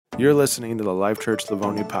You're listening to the Life Church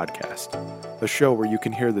Livonia podcast, a show where you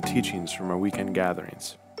can hear the teachings from our weekend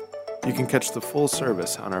gatherings. You can catch the full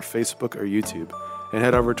service on our Facebook or YouTube, and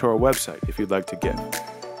head over to our website if you'd like to give.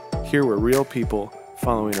 Here we're real people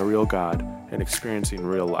following a real God and experiencing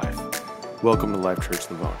real life. Welcome to Life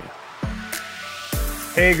Church Livonia.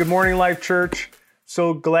 Hey, good morning, Life Church.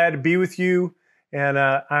 So glad to be with you. And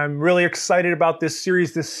I'm really excited about this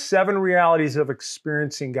series, the 7 realities of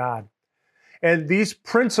experiencing God. And these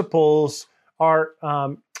principles are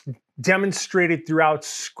demonstrated throughout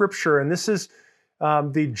Scripture. And this is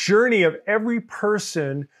the journey of every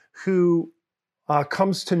person who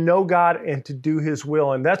comes to know God and to do His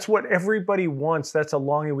will. And that's what everybody wants. That's a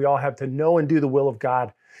longing we all have, to know and do the will of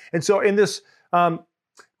God. And so in this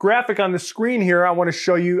graphic on the screen here, I want to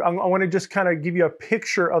show you, I want to just kind of give you a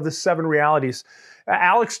picture of the 7 realities.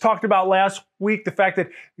 Alex talked about last week the fact that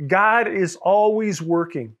God is always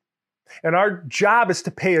working. And our job is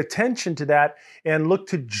to pay attention to that and look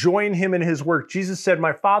to join Him in His work. Jesus said,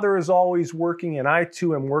 "My Father is always working, and I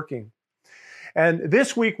too am working." And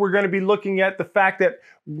this week, we're going to be looking at the fact that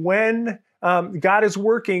when God is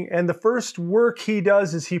working, and the first work He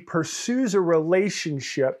does is He pursues a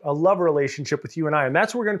relationship, a love relationship with you and I. And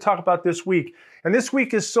that's what we're going to talk about this week. And this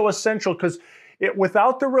week is so essential because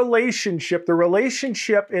without the relationship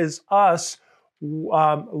is us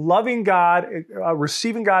loving God,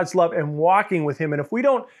 receiving God's love, and walking with Him. And if we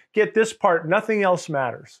don't get this part, nothing else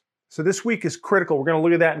matters. So this week is critical. We're going to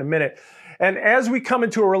look at that in a minute. And as we come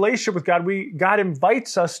into a relationship with God, God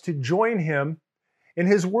invites us to join Him in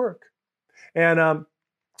His work. And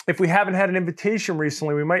if we haven't had an invitation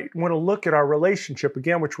recently, we might want to look at our relationship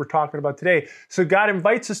again, which we're talking about today. So God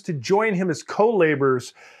invites us to join Him as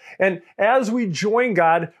co-laborers. And as we join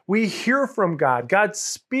God, we hear from God. God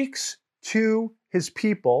speaks to His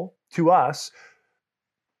people, to us,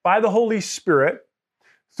 by the Holy Spirit,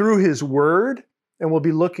 through His Word, and we'll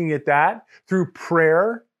be looking at that, through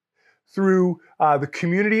prayer, through the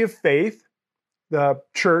community of faith, the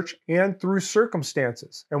church, and through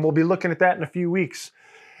circumstances. And we'll be looking at that in a few weeks.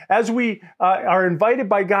 As we are invited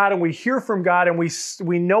by God and we hear from God and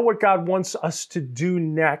we know what God wants us to do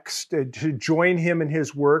next, to join Him in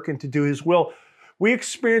His work and to do His will, we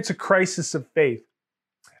experience a crisis of faith,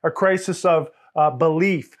 a crisis of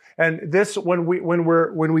belief. And this, when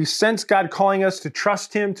we sense God calling us to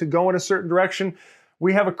trust Him, to go in a certain direction,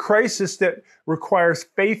 we have a crisis that requires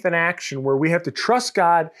faith and action, where we have to trust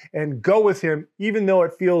God and go with Him, even though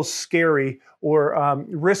it feels scary or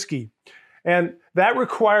risky. And that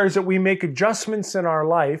requires that we make adjustments in our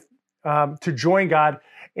life to join God.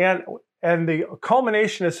 And the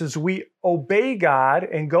culmination is we obey God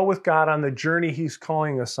and go with God on the journey He's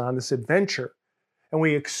calling us on, this adventure. And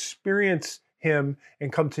we experience Him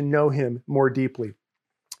and come to know Him more deeply.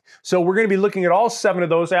 So we're going to be looking at all 7 of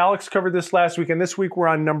those. Alex covered this last week, and this week we're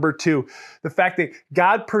on number 2. The fact that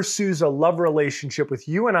God pursues a love relationship with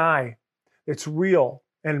you and I that's real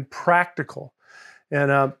and practical.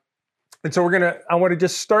 And so I want to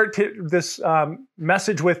just start this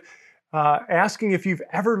message with asking if you've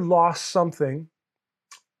ever lost something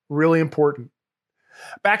really important.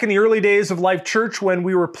 Back in the early days of Life Church, when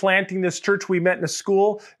we were planting this church, we met in a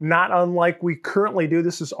school, not unlike we currently do.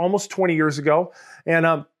 This is almost 20 years ago.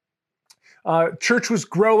 And church was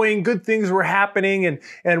growing, good things were happening,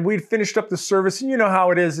 and we'd finished up the service. And you know how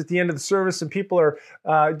it is at the end of the service, and people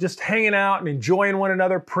are just hanging out and enjoying one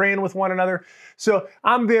another, praying with one another. So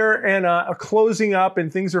I'm there and closing up,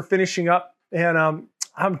 and things are finishing up, and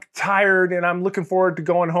I'm tired, and I'm looking forward to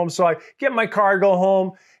going home. So I get in my car, go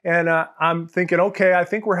home, and I'm thinking, okay, I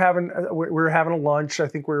think we're having a lunch. I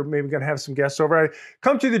think we're maybe going to have some guests over. I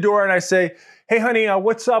come to the door and I say, "Hey, honey,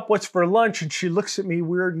 what's up? What's for lunch?" And she looks at me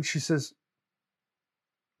weird and she says,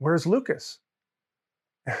 "Where's Lucas?"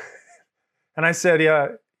 And I said,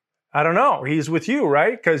 "Yeah, I don't know. He's with you,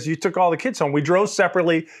 right? Because you took all the kids home." We drove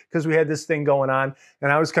separately because we had this thing going on,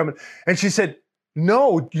 and I was coming. And she said,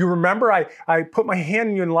 "No, you remember I put my hand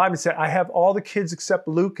in you in the lobby and said, I have all the kids except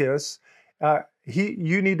Lucas.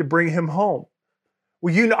 You need to bring him home."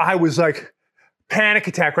 Well, I was like, panic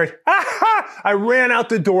attack, right? I ran out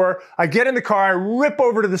the door. I get in the car. I rip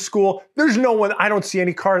over to the school. There's no one. I don't see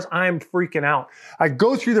any cars. I'm freaking out. I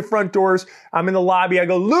go through the front doors. I'm in the lobby. I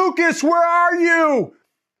go, "Lucas, where are you?"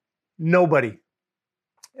 Nobody.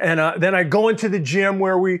 And then I go into the gym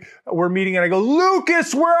where we're meeting, and I go,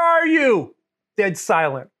 "Lucas, where are you?" Dead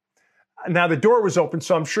silent. Now the door was open,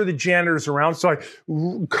 so I'm sure the janitor's around. So I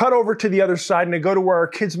cut over to the other side and I go to where our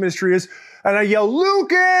kids ministry is, and I yell,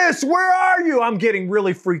 "Lucas, where are you?" I'm getting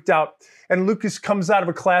really freaked out. And Lucas comes out of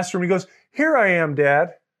a classroom. He goes, "Here I am,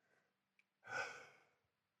 Dad."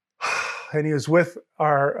 and he was with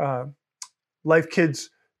our Life Kids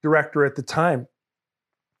director at the time.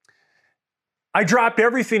 I dropped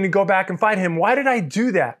everything to go back and find him. Why did I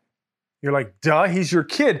do that? You're like, duh, he's your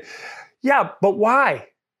kid. Yeah, but why?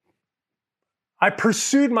 I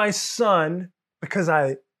pursued my son because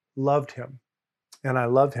I loved him, and I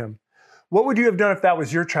love him. What would you have done if that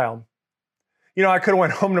was your child? You know, I could have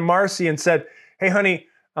went home to Marcy and said, hey, honey,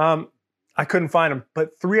 I couldn't find him,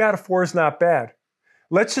 but 3 out of 4 is not bad.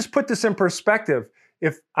 Let's just put this in perspective.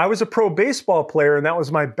 If I was a pro baseball player and that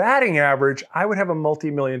was my batting average, I would have a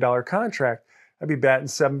multi-million-dollar contract. I'd be batting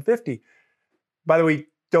 .750. By the way,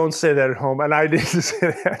 don't say that at home. And I didn't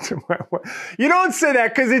say that to my wife. You don't say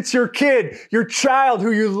that because it's your kid, your child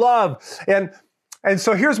who you love. And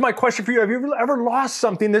so here's my question for you. Have you ever lost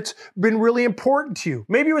something that's been really important to you?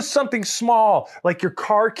 Maybe it was something small, like your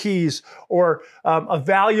car keys or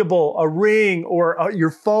a ring, or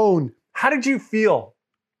your phone. How did you feel?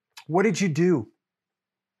 What did you do?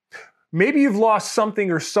 Maybe you've lost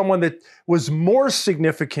something or someone that was more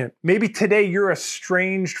significant. Maybe today you're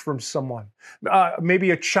estranged from someone,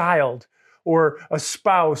 maybe a child or a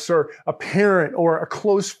spouse or a parent or a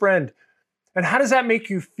close friend. And how does that make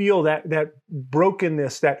you feel, that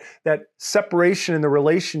brokenness, that separation in the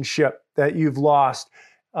relationship that you've lost?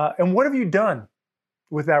 And what have you done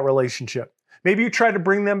with that relationship? Maybe you tried to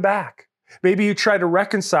bring them back. Maybe you tried to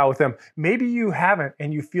reconcile with them. Maybe you haven't,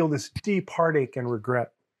 and you feel this deep heartache and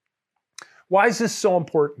regret. Why is this so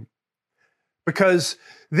important? Because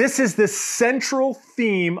this is the central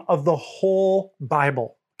theme of the whole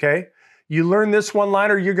Bible, okay? You learn this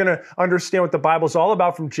one-liner, you're going to understand what the Bible's all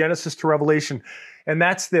about from Genesis to Revelation. And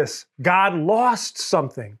that's this: God lost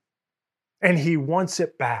something, and he wants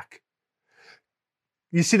it back.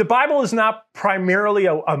 You see, the Bible is not primarily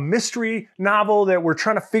a mystery novel that we're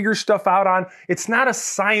trying to figure stuff out on. It's not a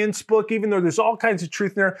science book, even though there's all kinds of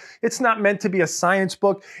truth in there. It's not meant to be a science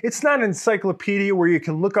book. It's not an encyclopedia where you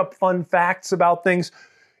can look up fun facts about things.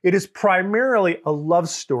 It is primarily a love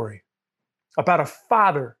story about a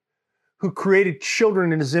father who created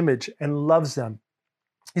children in his image and loves them.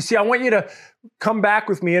 You see, I want you to come back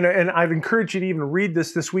with me, and I've encouraged you to even read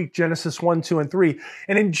this week, Genesis 1, 2, and 3.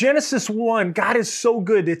 And in Genesis 1, God is so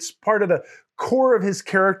good. It's part of the core of his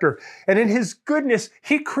character. And in his goodness,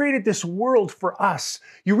 he created this world for us.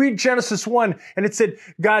 You read Genesis 1, and it said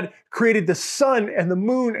God created the sun and the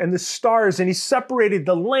moon and the stars, and he separated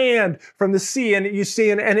the land from the sea. And you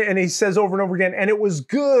see, and he says over and over again, and it was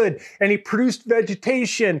good. And he produced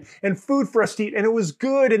vegetation and food for us to eat, and it was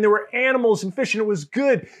good. And there were animals and fish, and it was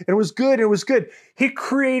good. And it was good, and it was good. He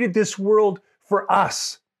created this world for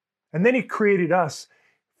us. And then he created us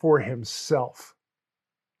for himself.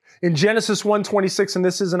 In Genesis 1:26, and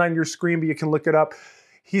this isn't on your screen, but you can look it up,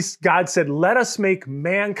 God said, let us make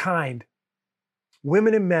mankind,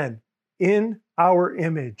 women and men, in our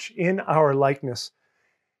image, in our likeness.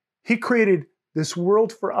 He created this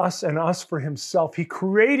world for us and us for himself. He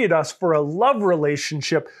created us for a love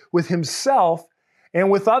relationship with himself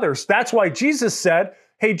and with others. That's why Jesus said,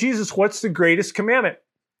 hey, Jesus, what's the greatest commandment?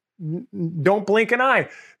 Don't blink an eye.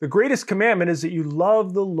 The greatest commandment is that you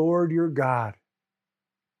love the Lord your God.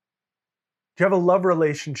 Do you have a love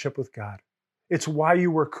relationship with God? It's why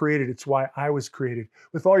you were created. It's why I was created,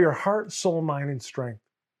 with all your heart, soul, mind, and strength.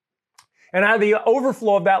 And out of the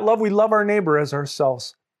overflow of that love, we love our neighbor as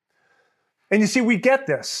ourselves. And you see, we get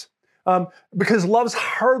this because love's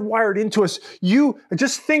hardwired into us. You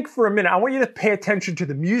just think for a minute. I want you to pay attention to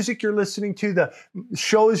the music you're listening to, the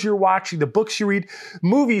shows you're watching, the books you read,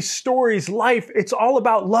 movies, stories, life. It's all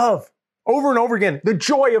about love. Over and over again, the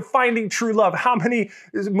joy of finding true love. How many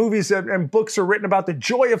movies and books are written about the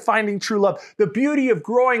joy of finding true love, the beauty of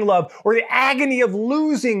growing love, or the agony of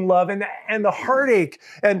losing love and the heartache?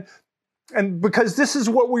 And because this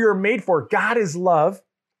is what we were made for. God is love,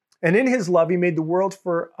 and in his love, he made the world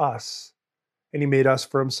for us, and he made us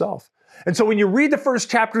for himself. And so when you read the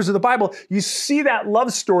first chapters of the Bible, you see that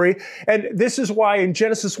love story. And this is why in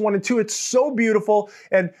Genesis 1 and 2, it's so beautiful.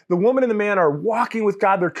 And the woman and the man are walking with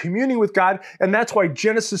God. They're communing with God. And that's why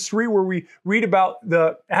Genesis 3, where we read about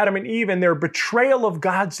the Adam and Eve and their betrayal of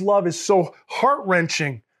God's love, is so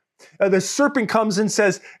heart-wrenching. The serpent comes and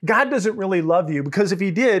says, God doesn't really love you, because if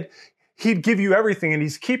he did, he'd give you everything, and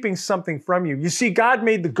he's keeping something from you. You see, God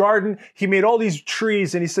made the garden. He made all these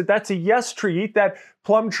trees, and he said, that's a yes tree. Eat that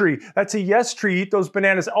plum tree. That's a yes tree. Eat those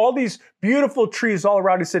bananas. All these beautiful trees all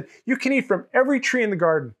around. He said, you can eat from every tree in the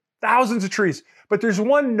garden, thousands of trees. But there's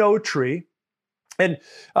one no tree, and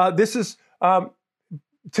this is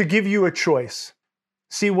to give you a choice.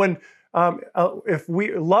 See, when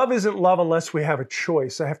love isn't love unless we have a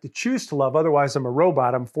choice. I have to choose to love. Otherwise, I'm a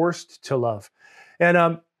robot. I'm forced to love.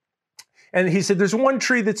 And he said, there's one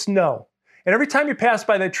tree that's no. And every time you pass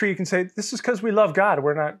by that tree, you can say, this is because we love God.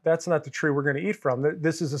 That's not the tree we're going to eat from.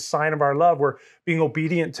 This is a sign of our love. We're being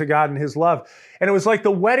obedient to God and his love. And it was like the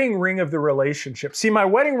wedding ring of the relationship. See, my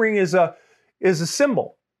wedding ring is a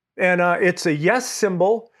symbol. And it's a yes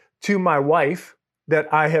symbol to my wife,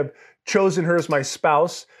 that I have chosen her as my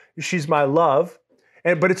spouse. She's my love.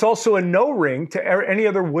 But it's also a no ring to any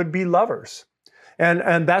other would-be lovers.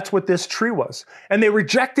 And that's what this tree was. And they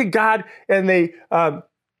rejected God, and they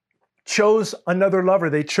chose another lover.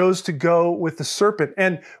 They chose to go with the serpent.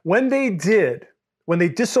 And when they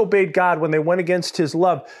disobeyed God, when they went against his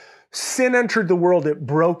love, sin entered the world. It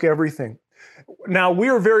broke everything. Now, we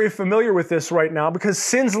are very familiar with this right now because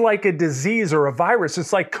sin's like a disease or a virus.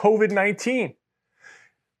 It's like COVID-19.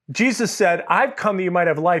 Jesus said, I've come that you might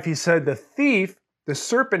have life. He said, the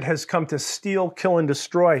serpent has come to steal, kill, and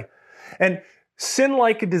destroy. And sin,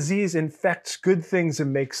 like a disease, infects good things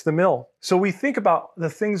and makes them ill. So we think about the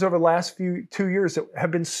things over the last 2 years that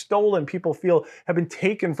have been stolen, people feel have been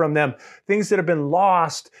taken from them, things that have been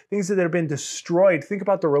lost, things that have been destroyed. Think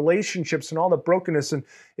about the relationships and all the brokenness. And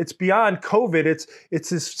it's beyond COVID. It's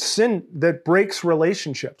this sin that breaks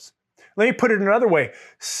relationships. Let me put it another way.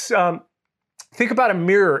 Think about a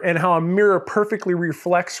mirror and how a mirror perfectly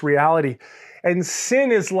reflects reality. And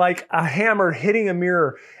sin is like a hammer hitting a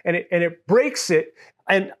mirror, and it breaks it,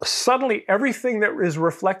 and suddenly everything that is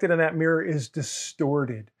reflected in that mirror is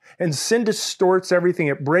distorted. And sin distorts everything.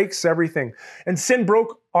 It breaks everything. And sin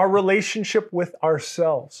broke our relationship with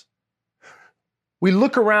ourselves. We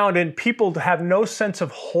look around and people have no sense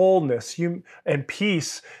of wholeness and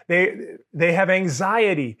peace. They have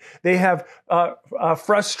anxiety. They have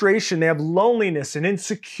frustration. They have loneliness and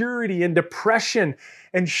insecurity and depression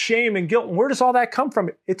and shame and guilt. And where does all that come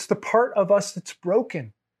from? It's the part of us that's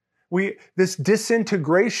broken. This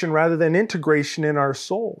disintegration rather than integration in our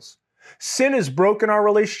souls. Sin has broken our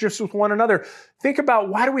relationships with one another. Think about,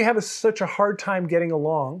 why do we have such a hard time getting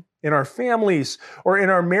along in our families or in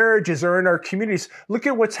our marriages or in our communities? Look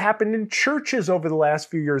at what's happened in churches over the last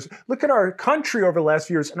few years. Look at our country over the last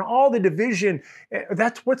few years and all the division.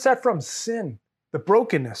 What's that from? Sin, the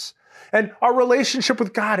brokenness. And our relationship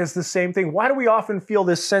with God is the same thing. Why do we often feel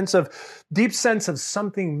this deep sense of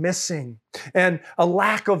something missing and a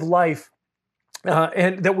lack of life?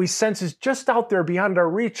 And that we sense is just out there beyond our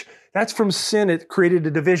reach? That's from sin. It created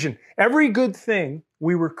a division. Every good thing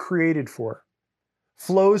we were created for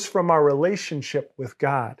flows from our relationship with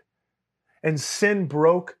God. And sin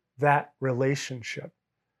broke that relationship.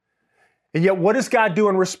 And yet, what does God do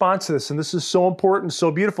in response to this? And this is so important, so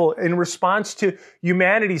beautiful. In response to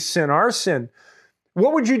humanity's sin, our sin,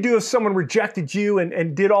 what would you do if someone rejected you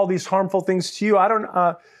and did all these harmful things to you?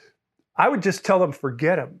 I would just tell them,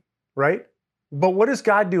 forget them, right? But what does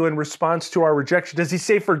God do in response to our rejection? Does he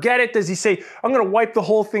say, forget it? Does he say, I'm going to wipe the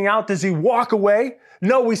whole thing out? Does he walk away?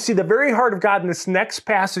 No, we see the very heart of God in this next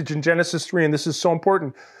passage in Genesis 3, and this is so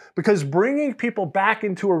important because bringing people back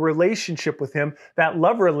into a relationship with him, that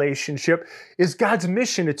love relationship, is God's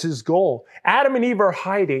mission. It's his goal. Adam and Eve are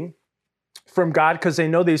hiding from God because they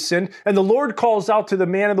know they sinned, and the Lord calls out to the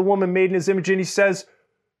man and the woman made in his image, and he says,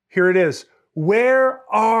 here it is, where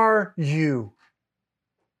are you?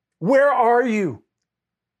 Where are you?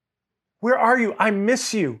 Where are you? I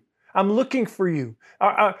miss you. I'm looking for you.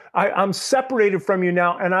 I'm separated from you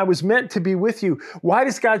now, and I was meant to be with you. Why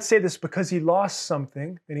does God say this? Because he lost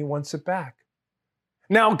something and he wants it back.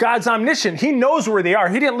 Now, God's omniscient. He knows where they are.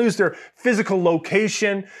 He didn't lose their physical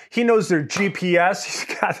location. He knows their GPS. He's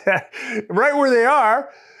got that right where they are.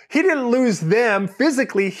 He didn't lose them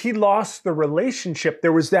physically. He lost the relationship.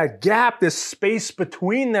 There was that gap, this space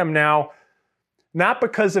between them now, not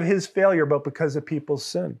because of his failure, but because of people's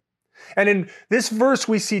sin. And in this verse,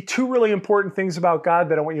 we see two really important things about God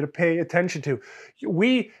that I want you to pay attention to.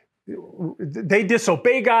 They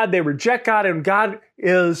disobey God, they reject God, and God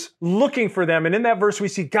is looking for them. And in that verse, we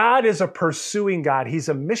see God is a pursuing God. He's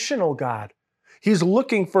a missional God. He's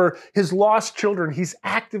looking for his lost children. He's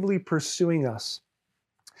actively pursuing us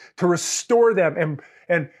to restore them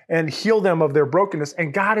and heal them of their brokenness.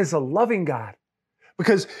 And God is a loving God.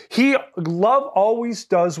 Because love always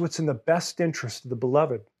does what's in the best interest of the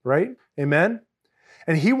beloved, right? Amen?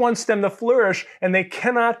 And he wants them to flourish, and they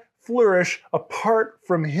cannot flourish apart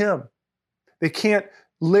from him. They can't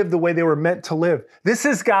live the way they were meant to live. This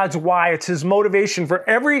is God's why. It's his motivation for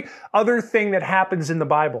every other thing that happens in the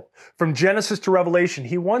Bible. From Genesis to Revelation,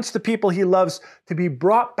 he wants the people he loves to be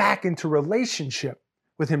brought back into relationship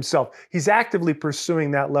with himself. He's actively pursuing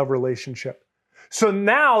that love relationship. So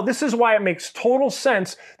now this is why it makes total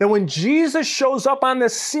sense that when Jesus shows up on the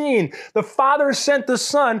scene, the Father sent the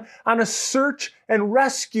Son on a search and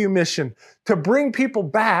rescue mission to bring people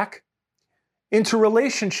back into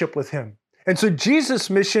relationship with him. And so Jesus'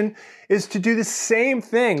 mission is to do the same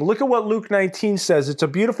thing. Look at what Luke 19 says. It's a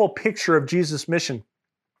beautiful picture of Jesus' mission.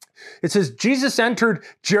 It says, Jesus entered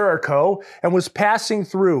Jericho and was passing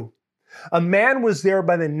through. A man was there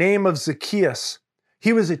by the name of Zacchaeus.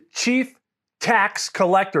 He was a chief tax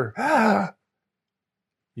collector.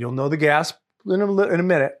 You'll know the gasp in a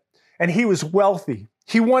minute. And he was wealthy.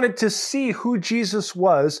 He wanted to see who Jesus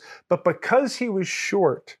was, but because he was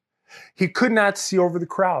short, he could not see over the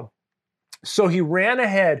crowd. So he ran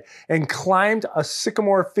ahead and climbed a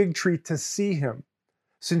sycamore fig tree to see him,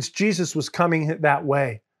 since Jesus was coming that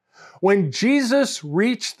way. When Jesus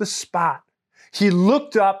reached the spot, he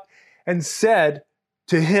looked up and said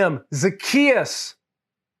to him, Zacchaeus,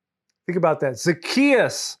 think about that,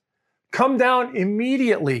 Zacchaeus, come down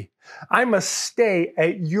immediately. I must stay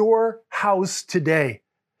at your house today.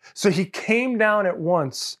 So he came down at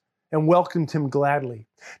once and welcomed him gladly.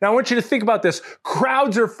 Now I want you to think about this.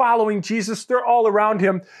 Crowds are following Jesus. They're all around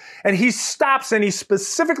him. And he stops and he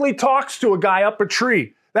specifically talks to a guy up a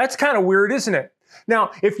tree. That's kind of weird, isn't it?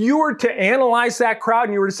 Now, if you were to analyze that crowd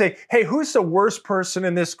and you were to say, hey, who's the worst person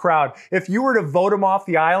in this crowd? If you were to vote him off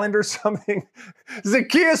the island or something,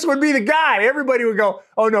 Zacchaeus would be the guy. Everybody would go,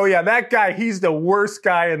 oh no, yeah, that guy, he's the worst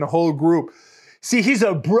guy in the whole group. See, he's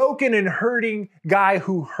a broken and hurting guy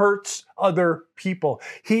who hurts other people.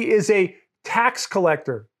 He is a tax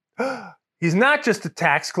collector. He's not just a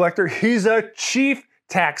tax collector, he's a chief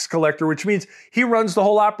tax collector, which means he runs the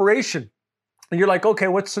whole operation. And you're like, okay,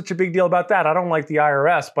 what's such a big deal about that? I don't like the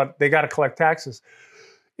IRS, but they got to collect taxes.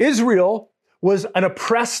 Israel was an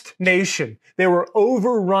oppressed nation. They were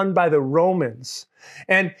overrun by the Romans.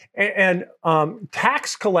 And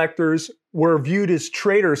tax collectors were viewed as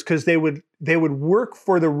traitors because they would work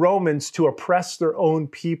for the Romans to oppress their own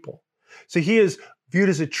people. So he is viewed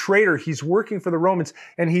as a traitor. He's working for the Romans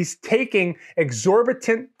and he's taking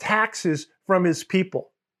exorbitant taxes from his people.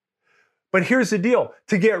 But here's the deal.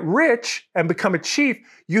 To get rich and become a chief,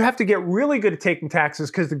 you have to get really good at taking taxes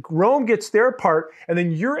because Rome gets their part and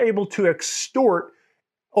then you're able to extort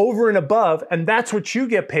over and above, and that's what you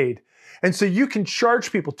get paid. And so you can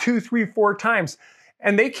charge people 2, 3, 4 times.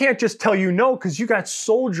 And they can't just tell you no because you got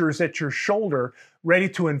soldiers at your shoulder ready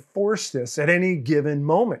to enforce this at any given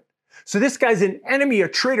moment. So this guy's an enemy, a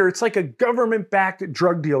traitor. It's like a government-backed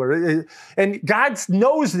drug dealer. And God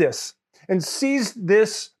knows this and sees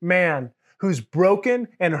this man who's broken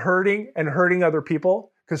and hurting other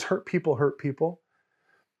people, because hurt people.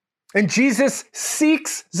 And Jesus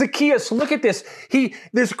seeks Zacchaeus. Look at this.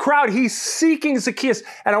 This crowd, he's seeking Zacchaeus.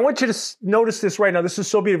 And I want you to notice this right now. This is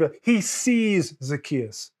so beautiful. He sees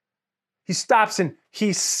Zacchaeus. He stops and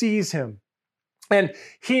he sees him. And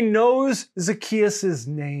he knows Zacchaeus'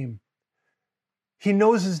 name. He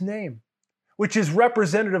knows his name, which is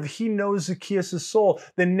representative. He knows Zacchaeus' soul.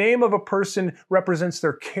 The name of a person represents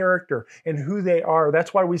their character and who they are.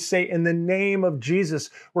 That's why we say in the name of Jesus,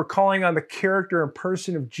 we're calling on the character and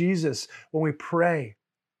person of Jesus when we pray.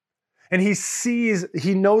 And he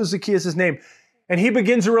knows Zacchaeus' name. And he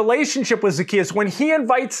begins a relationship with Zacchaeus. When he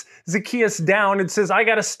invites Zacchaeus down and says, I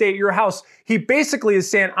got to stay at your house, he basically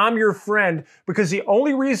is saying, I'm your friend, because the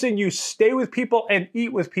only reason you stay with people and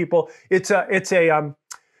eat with people, it's a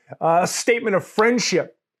statement of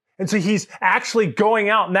friendship. And so he's actually going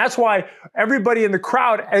out. And that's why everybody in the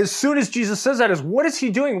crowd, as soon as Jesus says that, is, what is he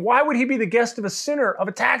doing? Why would he be the guest of a sinner, of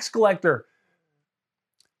a tax collector?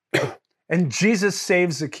 And Jesus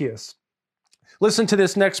saves Zacchaeus. Listen to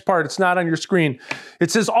this next part. It's not on your screen. It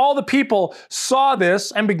says, all the people saw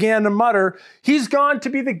this and began to mutter, he's gone to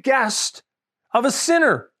be the guest of a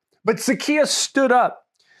sinner. But Zacchaeus stood up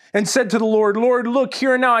and said to the Lord, Lord, look,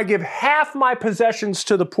 here and now I give half my possessions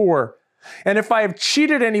to the poor. And if I have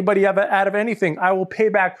cheated anybody out of anything, I will pay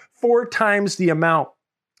back 4 times the amount.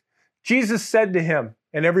 Jesus said to him,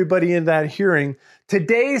 and everybody in that hearing,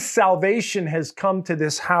 today's salvation has come to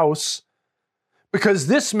this house, because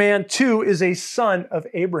this man too is a son of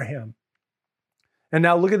Abraham. And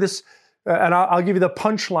now look at this, and I'll give you the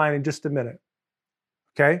punchline in just a minute,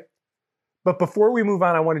 okay? But before we move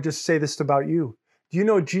on, I want to just say this about you. Do you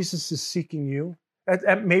know Jesus is seeking you?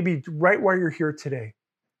 At maybe right where you're here today.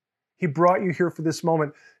 He brought you here for this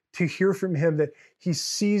moment to hear from him that he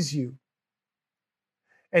sees you.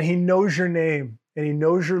 And he knows your name, and he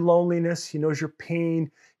knows your loneliness, he knows your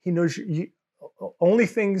pain, he knows only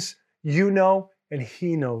things you know and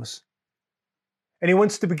he knows. And he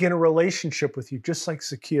wants to begin a relationship with you, just like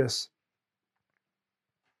Zacchaeus.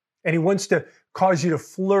 And he wants to cause you to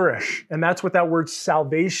flourish. And that's what that word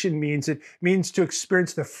salvation means. It means to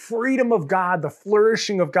experience the freedom of God, the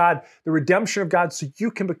flourishing of God, the redemption of God, so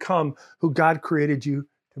you can become who God created you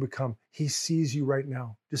to become. He sees you right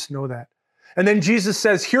now. Just know that. And then Jesus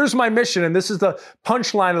says, here's my mission. And this is the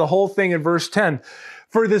punchline of the whole thing in verse 10.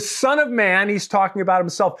 For the Son of Man, he's talking about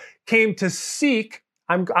himself, came to seek,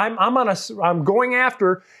 I'm going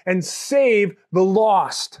after and save the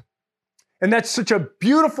lost. And that's such a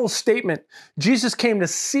beautiful statement. Jesus came to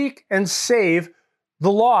seek and save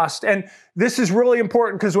the lost. And this is really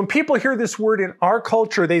important because when people hear this word in our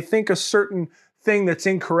culture, they think a certain thing that's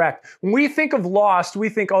incorrect. When we think of lost, we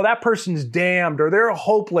think, oh, that person's damned or they're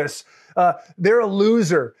hopeless, they're a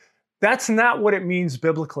loser. That's not what it means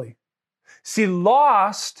biblically. See,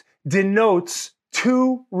 lost denotes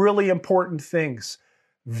two really important things: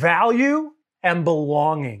 value and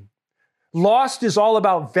belonging. Lost is all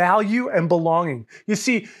about value and belonging. You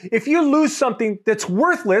see, if you lose something that's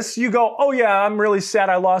worthless, you go, oh yeah, I'm really sad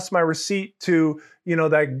I lost my receipt to,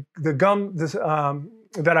 the gum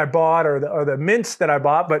that I bought or the mints that I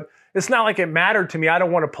bought, but it's not like it mattered to me. I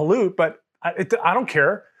don't want to pollute, but I don't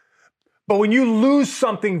care. But when you lose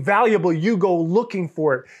something valuable, you go looking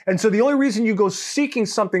for it. And so the only reason you go seeking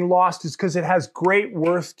something lost is because it has great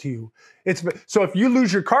worth to you. So if you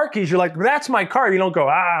lose your car keys, you're like, that's my car. You don't go,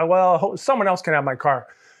 well, someone else can have my car.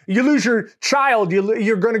 You lose your child,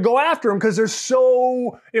 you're going to go after them because they're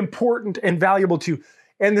so important and valuable to you.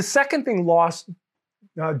 And the second thing lost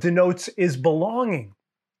denotes is belonging.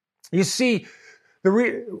 You see,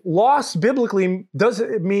 lost biblically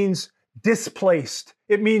it means displaced.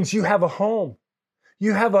 It means you have a home,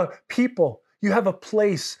 you have a people, you have a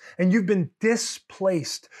place, and you've been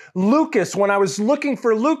displaced. Lucas, when I was looking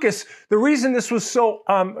for Lucas, the reason this was so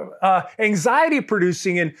anxiety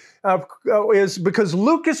producing is because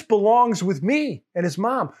Lucas belongs with me and his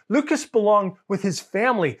mom. Lucas belonged with his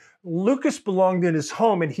family. Lucas belonged in his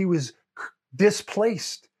home, and he was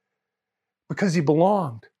displaced because he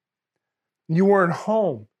belonged. You weren't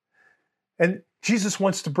home. And Jesus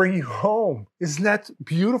wants to bring you home. Isn't that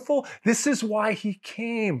beautiful? This is why he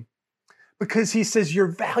came. Because he says, you're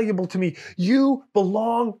valuable to me. You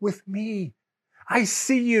belong with me. I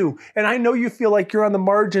see you. And I know you feel like you're on the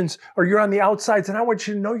margins or you're on the outsides. And I want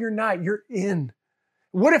you to know you're not. You're in.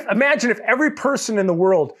 Imagine if every person in the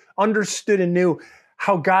world understood and knew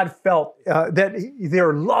how God felt, that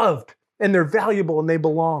they're loved and they're valuable and they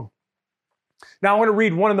belong. Now I want to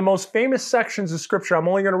read one of the most famous sections of scripture. I'm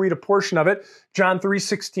only going to read a portion of it. John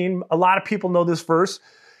 3:16. A lot of people know this verse.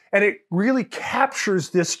 And it really captures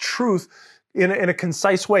this truth in a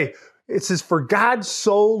concise way. It says, for God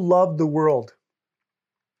so loved the world,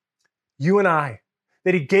 you and I,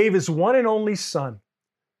 that he gave his one and only Son,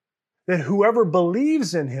 that whoever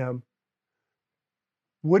believes in him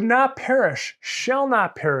would not perish, shall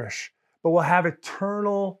not perish, but will have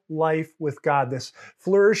eternal life with God, this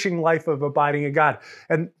flourishing life of abiding in God.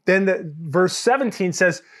 And then verse 17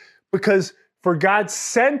 says, because for God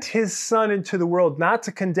sent his Son into the world, not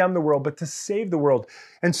to condemn the world, but to save the world.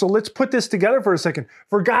 And so let's put this together for a second.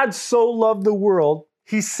 For God so loved the world,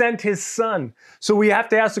 he sent his Son. So we have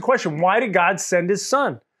to ask the question, why did God send his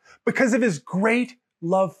Son? Because of his great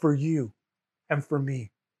love for you and for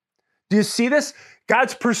me. Do you see this?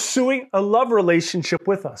 God's pursuing a love relationship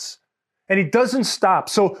with us, and he doesn't stop.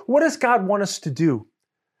 So what does God want us to do?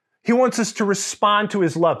 He wants us to respond to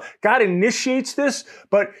his love. God initiates this,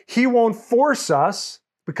 but he won't force us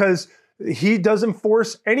because he doesn't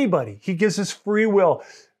force anybody. He gives us free will.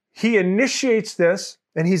 He initiates this,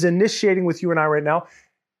 and he's initiating with you and I right now.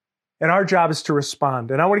 And our job is to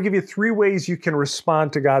respond. And I want to give you 3 ways you can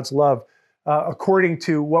respond to God's love according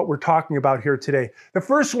to what we're talking about here today. The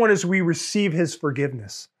first one is we receive his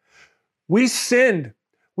forgiveness. We sinned.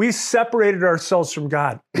 We separated ourselves from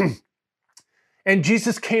God. And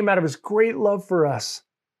Jesus came out of his great love for us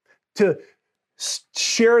to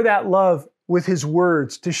share that love with his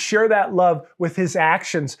words, to share that love with his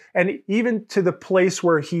actions, and even to the place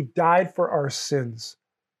where he died for our sins.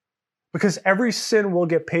 Because every sin will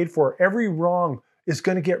get paid for. Every wrong is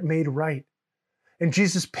going to get made right. And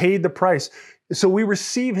Jesus paid the price. So we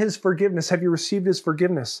receive his forgiveness. Have you received his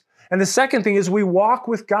forgiveness? And the second thing is we walk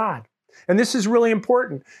with God. And this is really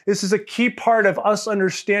important. This is a key part of us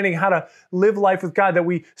understanding how to live life with God, that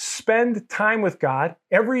we spend time with God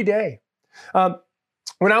every day.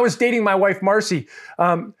 When I was dating my wife, Marcy,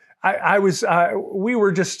 we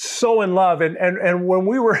were just so in love. And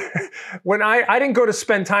when I didn't go to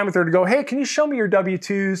spend time with her to go, hey, can you show me your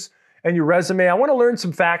W-2s and your resume? I want to learn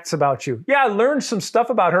some facts about you. Yeah, I learned some stuff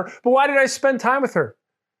about her, but why did I spend time with her?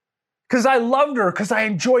 because I loved her, because I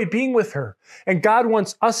enjoy being with her. And God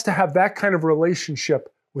wants us to have that kind of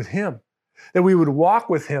relationship with him, that we would walk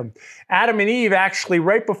with him. Adam and Eve actually,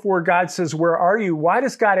 right before God says, where are you? Why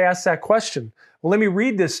does God ask that question? Well, let me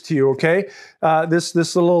read this to you, okay? This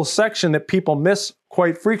little section that people miss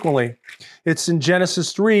quite frequently. It's in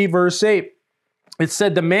Genesis 3, verse 8. It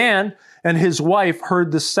said, the man and his wife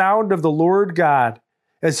heard the sound of the Lord God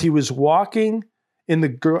as he was walking in the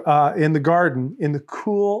garden in the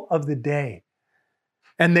cool of the day.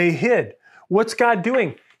 And they hid. What's God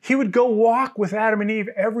doing? He would go walk with Adam and Eve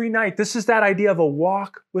every night. This is that idea of a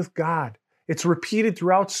walk with God. It's repeated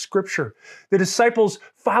throughout Scripture. The disciples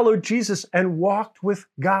followed Jesus and walked with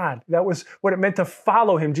God. That was what it meant to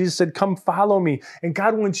follow him. Jesus said, come follow me. And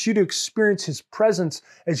God wants you to experience his presence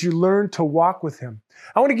as you learn to walk with him.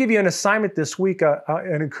 I want to give you an assignment this week,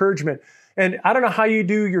 an encouragement. And I don't know how you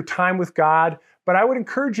do your time with God, but I would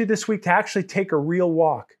encourage you this week to actually take a real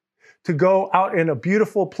walk, to go out in a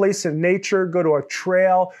beautiful place in nature, go to a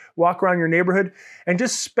trail, walk around your neighborhood, and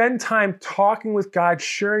just spend time talking with God,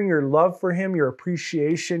 sharing your love for him, your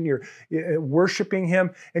appreciation, your worshiping him,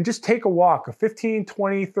 and just take a walk, a 15,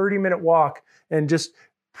 20, 30-minute walk, and just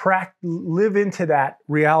live into that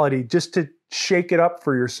reality, just to shake it up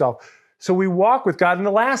for yourself. So we walk with God, and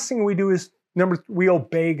the last thing we do is, we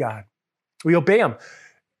obey God. We obey him.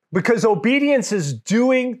 Because obedience is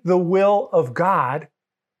doing the will of God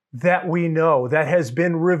that we know, that has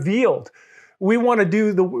been revealed. We want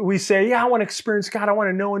to we say, yeah, I want to experience God. I want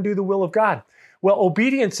to know and do the will of God. Well,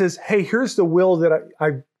 obedience is, hey, here's the will that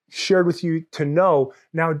I shared with you to know.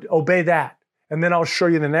 Now obey that. And then I'll show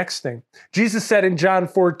you the next thing. Jesus said in John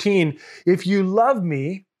 14, if you love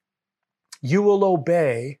me, you will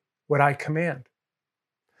obey what I command.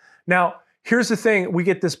 Now, here's the thing. We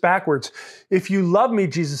get this backwards. If you love me,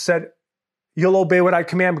 Jesus said, you'll obey what I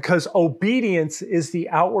command, because obedience is the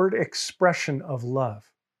outward expression of love.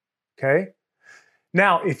 Okay?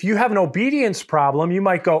 Now, if you have an obedience problem, you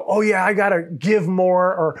might go, oh yeah, I got to give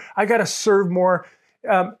more, or I got to serve more.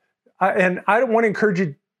 And I don't want to encourage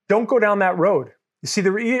you, don't go down that road. You see,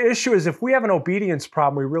 the issue is if we have an obedience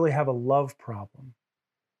problem, we really have a love problem.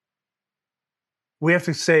 We have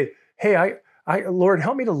to say, hey, Lord,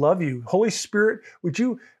 help me to love you. Holy Spirit, would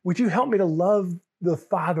you help me to love the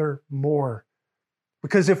Father more?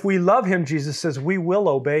 Because if we love him, Jesus says, we will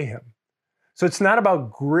obey him. So it's not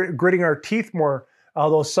about gritting our teeth more,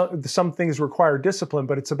 although some things require discipline,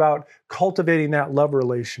 but it's about cultivating that love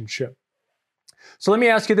relationship. So let me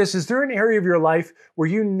ask you this. Is there an area of your life where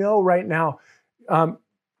you know right now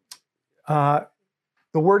the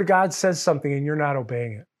Word of God says something and you're not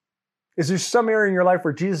obeying it? Is there some area in your life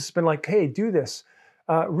where Jesus has been like, hey, do this.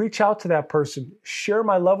 Reach out to that person. Share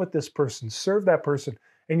my love with this person. Serve that person.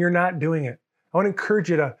 And you're not doing it. I want to encourage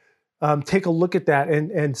you to take a look at that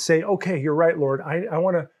and say, okay, you're right, Lord.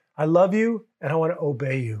 I love you and I want to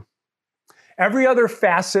obey you. Every other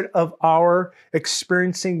facet of our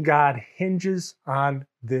experiencing God hinges on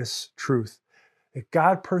this truth, that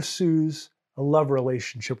God pursues a love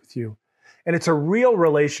relationship with you. And it's a real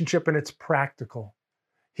relationship and it's practical.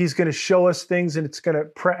 He's going to show us things and it's going to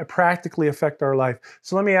practically affect our life.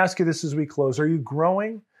 So let me ask you this as we close. Are you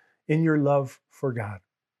growing in your love for God?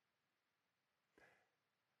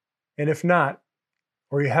 And if not,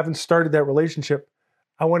 or you haven't started that relationship,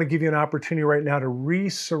 I want to give you an opportunity right now to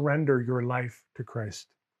re-surrender your life to Christ.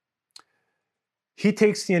 He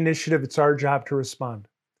takes the initiative. It's our job to respond.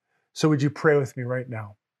 So would you pray with me right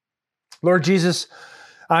now? Lord Jesus,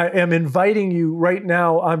 I am inviting you right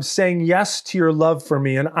now. I'm saying yes to your love for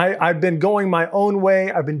me. And I've been going my own way.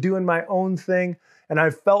 I've been doing my own thing. And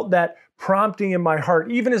I've felt that prompting in my heart.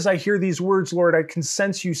 Even as I hear these words, Lord, I can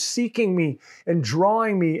sense you seeking me and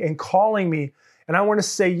drawing me and calling me. And I want to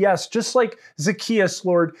say yes. Just like Zacchaeus,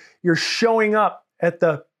 Lord, you're showing up at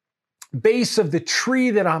the base of the tree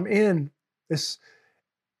that I'm in.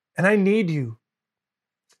 And I need you.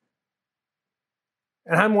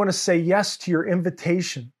 And I want to say yes to your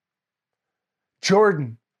invitation.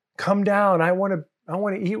 Jordan, come down. I want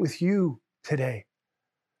to eat with you today.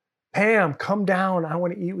 Pam, come down. I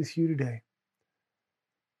want to eat with you today.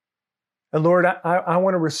 And Lord, I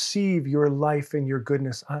want to receive your life and your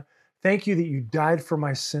goodness. Thank you that you died for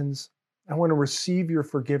my sins. I want to receive your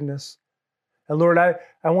forgiveness. And Lord, I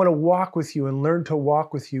want to walk with you and learn to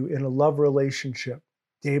walk with you in a love relationship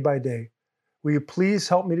day by day. Will you please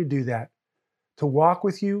help me to do that? To walk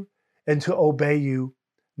with you and to obey you,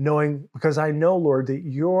 because I know, Lord, that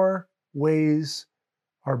your ways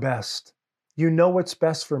are best. You know what's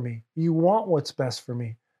best for me. You want what's best for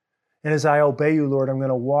me. And as I obey you, Lord, I'm going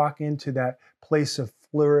to walk into that place of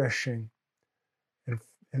flourishing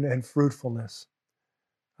and fruitfulness.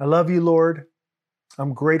 I love you, Lord.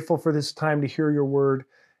 I'm grateful for this time to hear your word.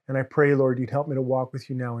 And I pray, Lord, you'd help me to walk with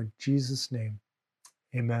you now in Jesus' name.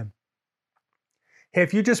 Amen. Hey,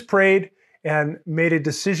 if you just prayed and made a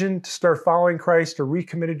decision to start following Christ or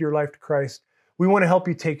recommitted your life to Christ, we want to help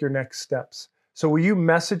you take your next steps. So will you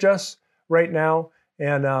message us right now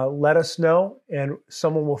and let us know, and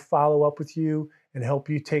someone will follow up with you and help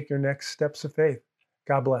you take your next steps of faith.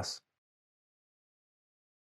 God bless.